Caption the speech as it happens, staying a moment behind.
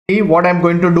What I'm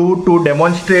going to do to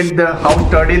demonstrate how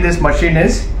sturdy this machine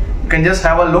is. You can just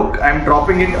have a look. I'm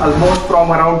dropping it almost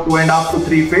from around 2.5 to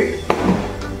 3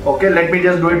 feet. Okay, let me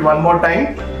just do it one more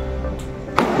time.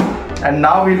 And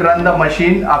now we'll run the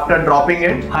machine after dropping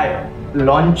it. Hi,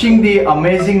 launching the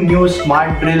amazing new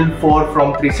Smart Drill 4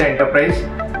 from TRISA Enterprise.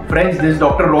 Friends, this is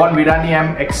Dr. Rohan Virani.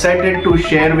 I'm excited to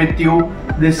share with you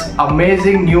this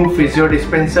amazing new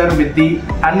Physiodispenser with the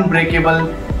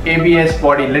unbreakable ABS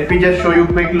body. Let me just show you a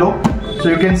quick look. So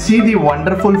you can see the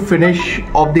wonderful finish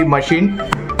of the machine.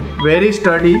 Very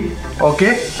sturdy.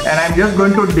 Okay, and I'm just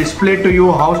going to display to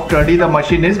you how sturdy the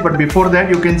machine is. But before that,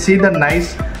 you can see the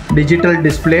nice digital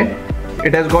display.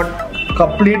 It has got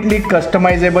completely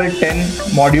customizable 10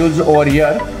 modules over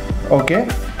here. Okay,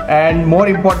 and more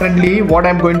importantly, what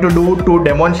I'm going to do to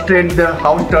demonstrate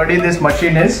how sturdy this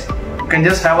machine is, you can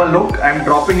just have a look. I'm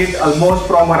dropping it almost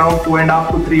from around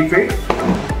 2.5 to 3 feet.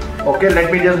 Okay,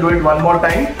 let me just do it one more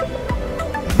time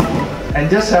and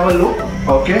just have a look.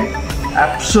 Okay,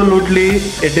 absolutely,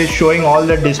 it is showing all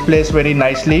the displays very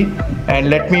nicely.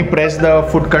 And let me press the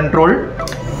foot control.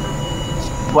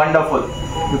 Wonderful.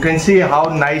 You can see how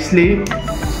nicely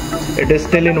it is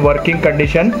still in working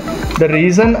condition. The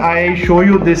reason I show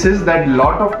you this is that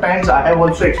lot of times I have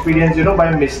also experienced,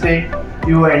 by mistake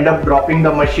you end up dropping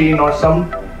the machine or some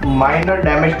minor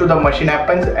damage to the machine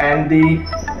happens, and the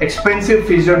expensive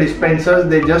Physiodispensers,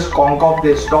 they just conk off,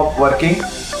 they stop working.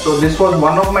 So this was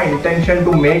one of my intention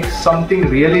to make something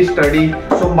really sturdy.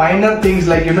 So minor things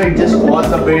like it just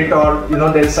falls a bit, or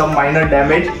there's some minor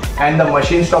damage and the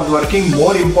machine stops working.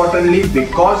 More importantly,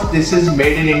 because this is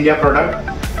made in India product,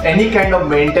 any kind of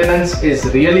maintenance is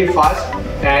really fast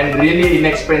and really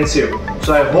inexpensive.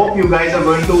 So I hope you guys are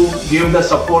going to give the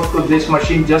support to this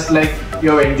machine, just like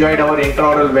you have enjoyed our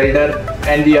intraoral welder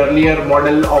and the earlier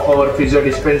model of our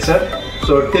Physiodispenser.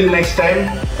 So till next time,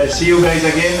 I'll see you guys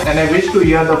again, and I wish to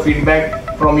hear the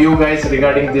feedback from you guys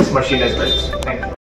regarding this machine as well. Thank you.